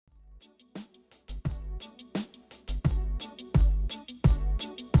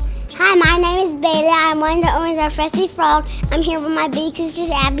Hi, my name is Bailey. I'm one of the owners of Frosty Frogs. I'm here with my big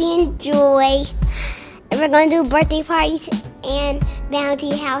sisters, Abby and Joy. And we're going to do birthday parties and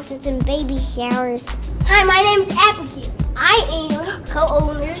bounty houses and baby showers. Hi, my name is Abigail. I am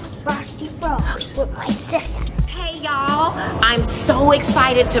co-owner of Frosty Frogs with my sister. Hey y'all, I'm so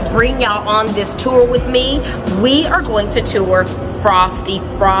excited to bring y'all on this tour with me. We are going to tour Frosty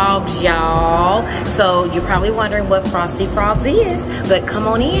Frogs, y'all. So you're probably wondering what Frosty Frogs is, but come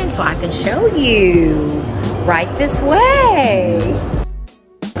on in so I can show you. Right this way.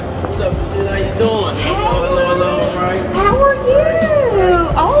 What's up, Michelle? How you doing? Hey. Hello, right? How are you?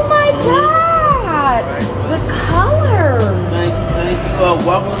 Oh my God, the colors. Thank you.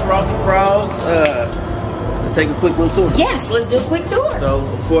 Welcome to Frosty Frogs. Let's take a quick little tour. Yes, let's do a quick tour. So,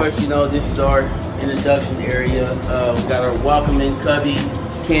 of course, you know, this is our introduction area. We got our welcoming cubby,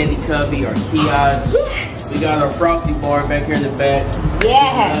 candy cubby, our kiosk. Yes. We got our Frosty bar back here in the back.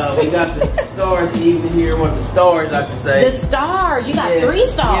 Yes. We got the stars even here. Well, the stars, I should say. The stars. You got 3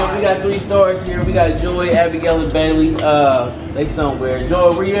 stars. Yeah, we got 3 stars here. We got Joy, Abigail, and Bailey. They somewhere.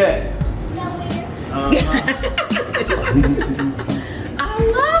 Joy, where you at? I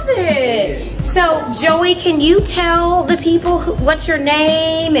love it. So, Joey, can you tell the people what's your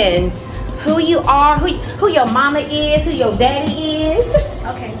name and who you are, who your mama is, who your daddy is?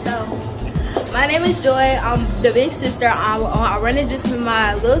 Okay, so my name is Joy. I'm the big sister. I run this business with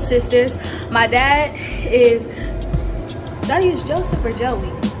my little sisters. My dad is, did I use Joseph or Joey?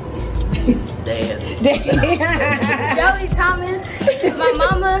 Dad. Joey Thomas. My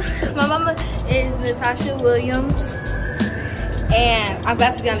mama is NaTasha Williams. And I'm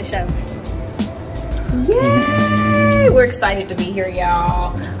glad to be on the show. Yay! We're excited to be here,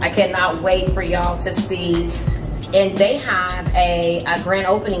 y'all. I cannot wait for y'all to see. And they have a grand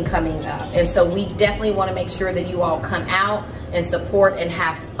opening coming up. And so we definitely want to make sure that you all come out and support and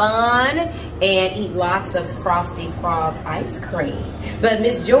have fun and eat lots of Frosty Frogs ice cream. But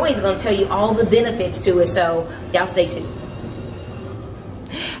Miss Joy is going to tell you all the benefits to it. So y'all stay tuned.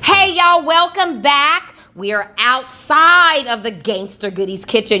 Hey, y'all, welcome back. We are outside of the Gangsta Goodies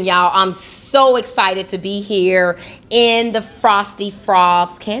kitchen, y'all. I'm so excited to be here in the Frosty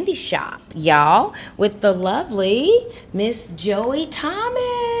Frogs candy shop, y'all, with the lovely Miss Joey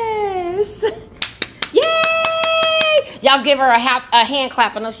Thomas. Yay! Y'all give her a hand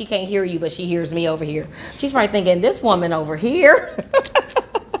clap. I know she can't hear you, but she hears me over here. She's probably thinking, this woman over here.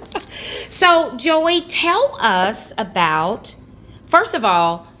 So, Joey, tell us about, first of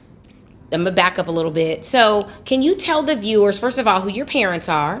all, I'm gonna back up a little bit. So can you tell the viewers, first of all, who your parents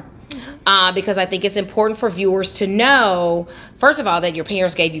are? Because I think it's important for viewers to know, first of all, that your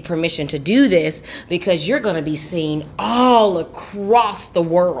parents gave you permission to do this because you're gonna be seen all across the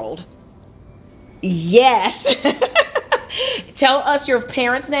world. Yes. Tell us your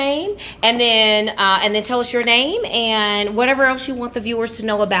parents' name and then tell us your name and whatever else you want the viewers to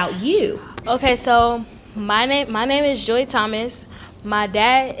know about you. Okay, so my name is Joy Thomas. My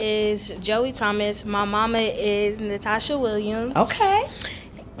dad is Joey Thomas. My mama is NaTasha Williams. Okay.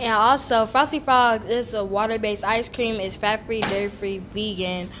 And also, Frosty Frogs is a water-based ice cream. It's fat-free, dairy-free,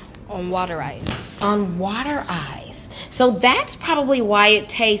 vegan on water ice. On water ice. So that's probably why it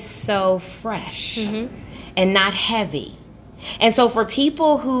tastes so fresh and not heavy. And so for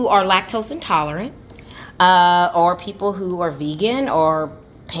people who are lactose intolerant or people who are vegan or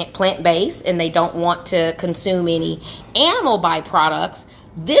plant-based and they don't want to consume any animal byproducts,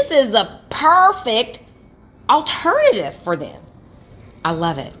 this is the perfect alternative for them. I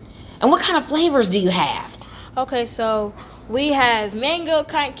love it. And what kind of flavors do you have? Okay, so we have mango,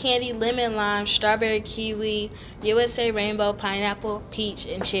 cotton candy, lemon, lime, strawberry, kiwi, USA rainbow, pineapple, peach,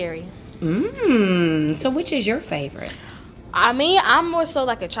 and cherry. So which is your favorite? I mean, I'm more so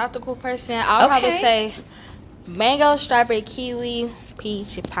like a tropical person. I'll probably say mango, strawberry, kiwi,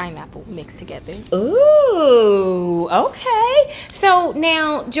 peach, and pineapple mixed together. Ooh, okay. So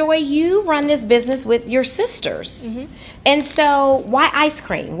now, Joy, you run this business with your sisters. And so why ice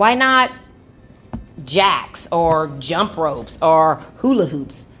cream? Why not jacks or jump ropes or hula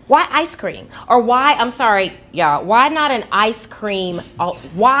hoops? Why ice cream? Or why, I'm sorry, y'all, why not an ice cream,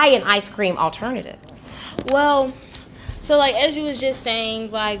 why an ice cream alternative? Well, so like as you was just saying,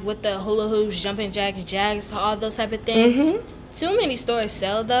 like with the hula hoops, jumping jacks, all those type of things, too many stores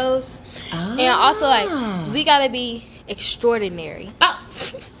sell those. And also like we gotta be extraordinary.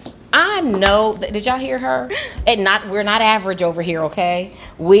 I know. Did y'all hear her? We're not average over here, okay?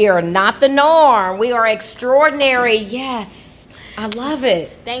 We are not the norm. We are extraordinary. Yes. I love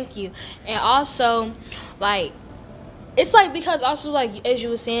it. Thank you. And also, like, it's like because also like as you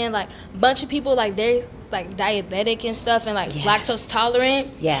were saying, like a bunch of people like they're like diabetic and stuff and like lactose tolerant.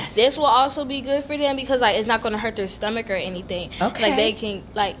 Yes. This will also be good for them because like it's not going to hurt their stomach or anything. Okay. Like they can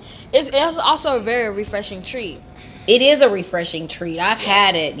like it's also a very refreshing treat. It is a refreshing treat. I've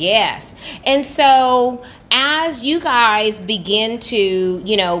had it, yes. And so as you guys begin to,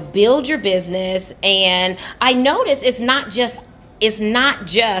 you know, build your business, and I notice it's not just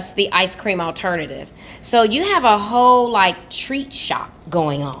the ice cream alternative. So you have a whole like treat shop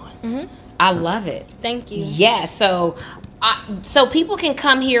going on. Mm-hmm. I love it. Thank you. Yes. So people can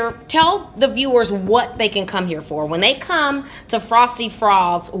come here. Tell the viewers what they can come here for. When they come to Frosty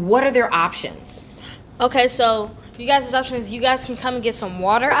Frogs, what are their options? Okay, so you guys' options, you guys can come and get some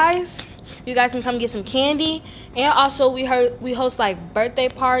water ice. You guys can come get some candy. And also we host like birthday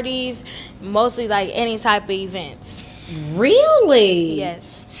parties, mostly like any type of events. Really?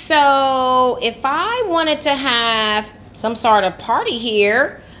 Yes. So if I wanted to have some sort of party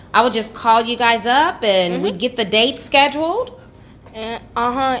here, I would just call you guys up and we'd get the date scheduled. And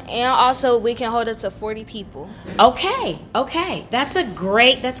also we can hold up to 40 people. Okay. That's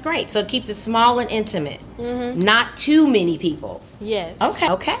great. So it keeps it small and intimate. Not too many people. Yes.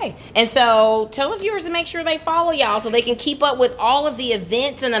 Okay. And so tell the viewers to make sure they follow y'all so they can keep up with all of the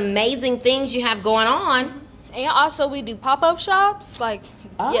events and amazing things you have going on. And also we do pop-up shops. Like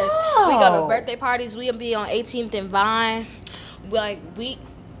yes, we go to birthday parties. We'll be on 18th and Vine.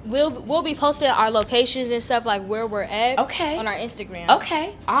 We'll be posting our locations and stuff like where we're at on our Instagram.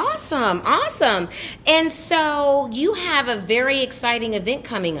 Okay. Awesome. And so you have a very exciting event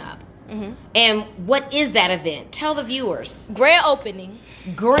coming up. And what is that event? Tell the viewers. Grand opening.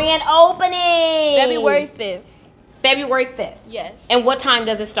 Grand opening. February 5th. February 5th. Yes. And what time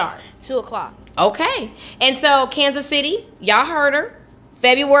does it start? 2:00. Okay. And so Kansas City, y'all heard her.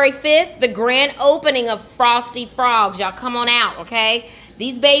 February 5th, the grand opening of Frosty Frogs. Y'all come on out, okay?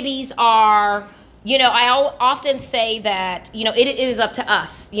 These babies are, you know, I often say that, you know, it is up to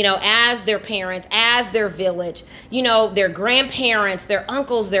us, you know, as their parents, as their village, you know, their grandparents, their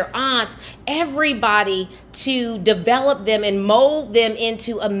uncles, their aunts, everybody to develop them and mold them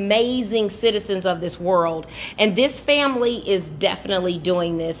into amazing citizens of this world. And this family is definitely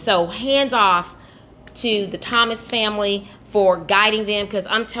doing this. So hands off to the Thomas family for guiding them, because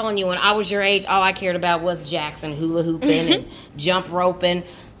I'm telling you, when I was your age, all I cared about was Jackson, hula hooping and jump roping.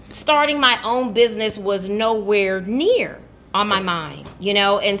 Starting my own business was nowhere near on my mind, you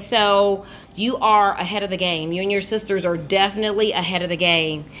know. And so you are ahead of the game. You and your sisters are definitely ahead of the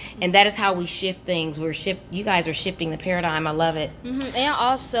game, and that is how we shift things. You guys are shifting the paradigm. I love it. And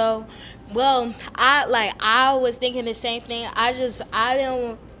also, well, I was thinking the same thing.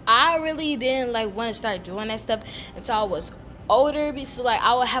 I really didn't like want to start doing that stuff until I was older, because like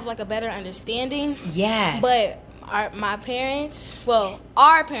I would have like a better understanding. Yes. But our parents,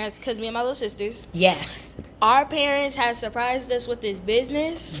 because me and my little sisters. Yes. Our parents had surprised us with this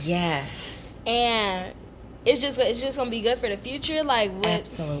business. Yes. And it's just gonna be good for the future. Like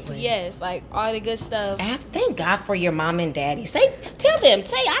absolutely. Yes, like all the good stuff. Thank God for your mom and daddy. Tell them,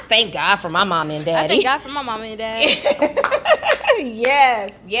 I thank God for my mom and daddy. I thank God for my mom and daddy.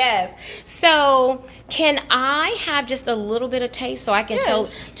 Yes. So can I have just a little bit of taste so I can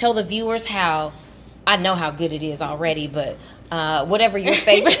tell the viewers how, I know how good it is already, but whatever your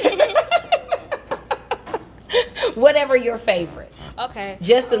favorite. Whatever your favorite. Okay.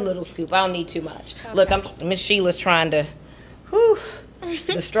 Just a little scoop. I don't need too much. Okay. Look, Miss Sheila's trying to,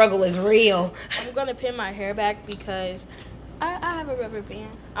 the struggle is real. I'm going to pin my hair back because I have a rubber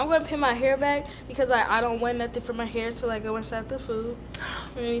band. I'm going to pin my hair back because I don't want nothing for my hair to like go inside the food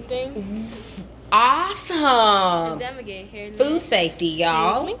or anything. Awesome. And then we get hair food safety,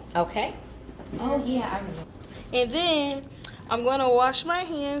 y'all. Excuse me? Okay. Oh, yeah. I remember. And then I'm going to wash my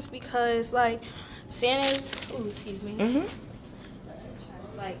hands because like Santa's, excuse me.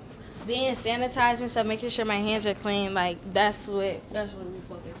 Like being sanitized and stuff, making sure my hands are clean, like that's what we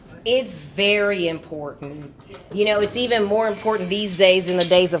focus on. It's very important. You know, it's even more important these days in the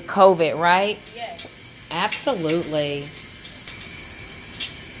days of COVID, right? Yes. Absolutely.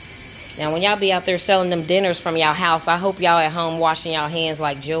 Now, when y'all be out there selling them dinners from y'all house, I hope y'all at home washing y'all hands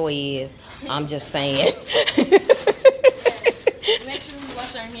like Joey is. I'm just saying. Make sure we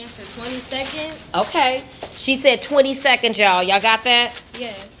wash our hands for 20 seconds. Okay. She said 20 seconds, y'all. Y'all got that?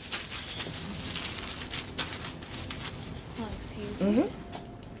 Yes. Oh, excuse me.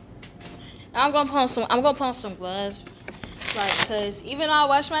 I'm gonna put on some gloves, like, cause even though I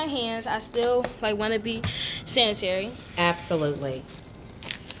wash my hands, I still like want to be sanitary. Absolutely.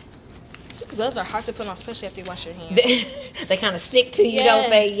 Gloves are hard to put on, especially after you wash your hands. They kind of stick to you, don't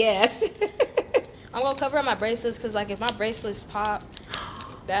they? Yes. I'm gonna cover up my bracelets because, like, if my bracelets pop,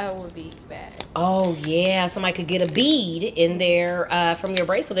 that would be bad. Oh yeah, somebody could get a bead in there from your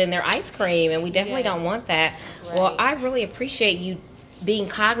bracelet in their ice cream, and we definitely don't want that. Right. Well, I really appreciate you being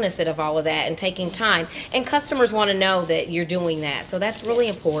cognizant of all of that and taking time. And customers want to know that you're doing that, so that's really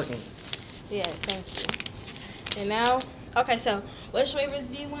important. Yeah, thank you. And now, okay, so which flavors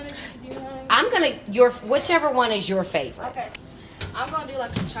do you want to do? I'm gonna whichever one is your favorite. Okay, I'm gonna do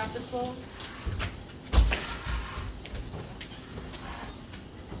like a tropical.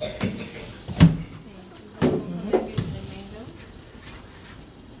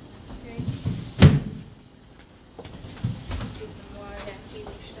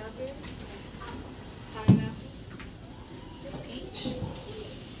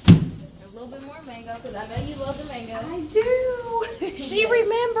 Because I know you love the mango. I do. She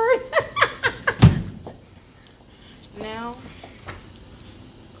remembered. Now,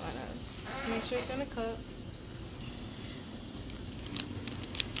 gotta make sure it's in a cup.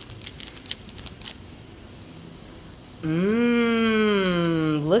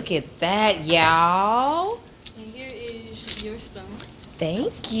 Look at that, y'all. And here is your spoon.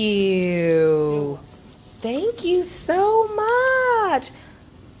 Thank you. Thank you so much.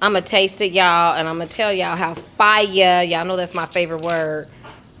 I'm going to taste it, y'all, and I'm going to tell y'all how fire. Y'all know that's my favorite word.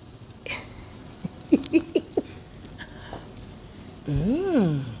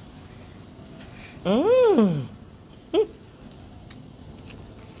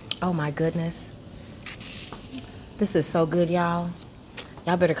 Oh, my goodness. This is so good, y'all.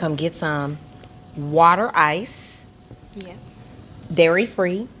 Y'all better come get some. Water ice. Yes.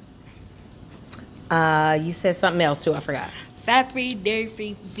 Dairy-free. You said something else, too. I forgot. Fat-free,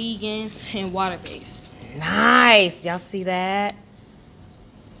 dairy-free, vegan, and water-based. Nice. Y'all see that?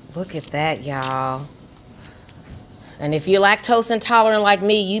 Look at that, y'all. And if you're lactose intolerant like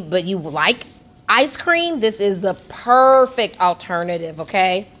me, but you like ice cream, this is the perfect alternative,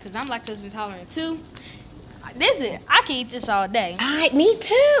 okay? Because I'm lactose intolerant, too. I can eat this all day. Me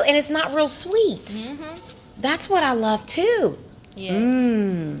too. And it's not real sweet. That's what I love, too.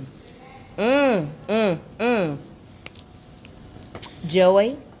 Yes.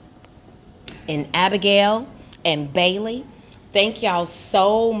 Joy and Abigail and Bailey, thank y'all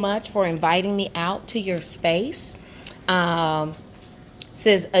so much for inviting me out to your space.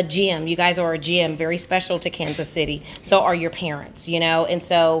 Says a gym. You guys are a gym, very special to Kansas City. So are your parents, you know, and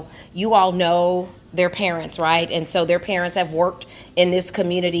so you all know their parents, right? And so their parents have worked in this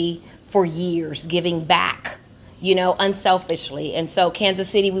community for years, giving back, you know, unselfishly. And so Kansas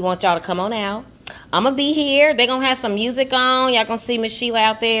City, we want y'all to come on out. I'm going to be here. They're going to have some music on. Y'all going to see Miss Sheila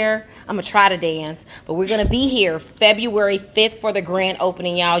out there. I'm going to try to dance. But we're going to be here February 5th for the grand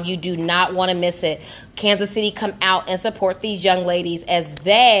opening, y'all. You do not want to miss it. Kansas City, come out and support these young ladies as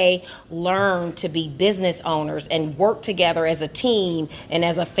they learn to be business owners and work together as a team and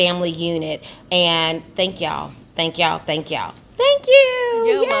as a family unit. And thank y'all. Thank y'all. Thank y'all. Thank you.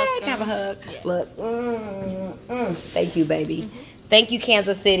 You're Yay. welcome. Have a hug. Yeah. Look. Thank you, baby. Thank you,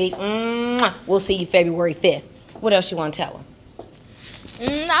 Kansas City. We'll see you February 5th. What else you want to tell them?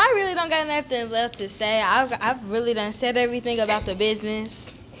 I really don't got nothing left to say. I've really done said everything about the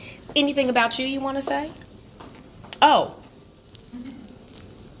business. Anything about you want to say? Oh.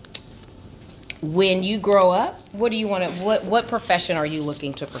 When you grow up, what do you want to, what profession are you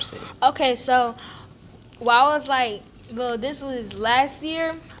looking to pursue? Okay, so while I was like, well, this was last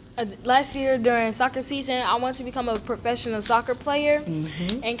year during soccer season, I wanted to become a professional soccer player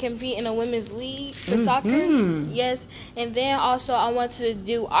and compete in a women's league for soccer. Yes. And then also I want to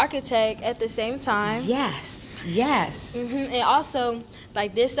do architect at the same time. Yes. Yes. And also,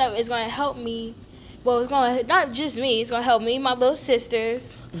 like, this stuff is going to help me. Well, it's going to, not just me, it's going to help me and my little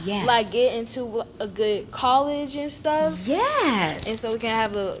sisters. Yes. Like, get into a good college and stuff. Yes. And so we can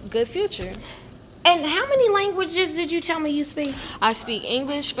have a good future. And how many languages did you tell me you speak? I speak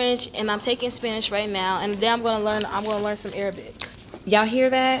English, French, and I'm taking Spanish right now. And then I'm gonna learn some Arabic. Y'all hear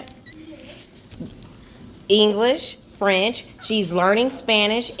that? English, French. She's learning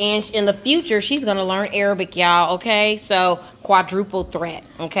Spanish, and in the future she's gonna learn Arabic, y'all. Okay, so quadruple threat.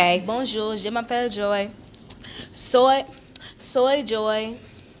 Okay. Bonjour, je m'appelle Joy. Soy Joy.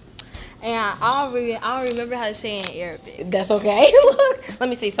 And I don't remember how to say it in Arabic. That's okay. Look, let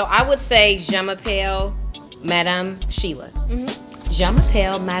me see. So I would say je m'appelle Madame Sheila. Je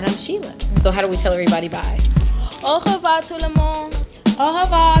m'appelle Madame Sheila. So how do we tell everybody bye? Au revoir tout le monde. Au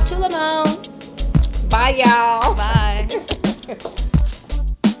revoir tout le monde. Bye, y'all. Bye.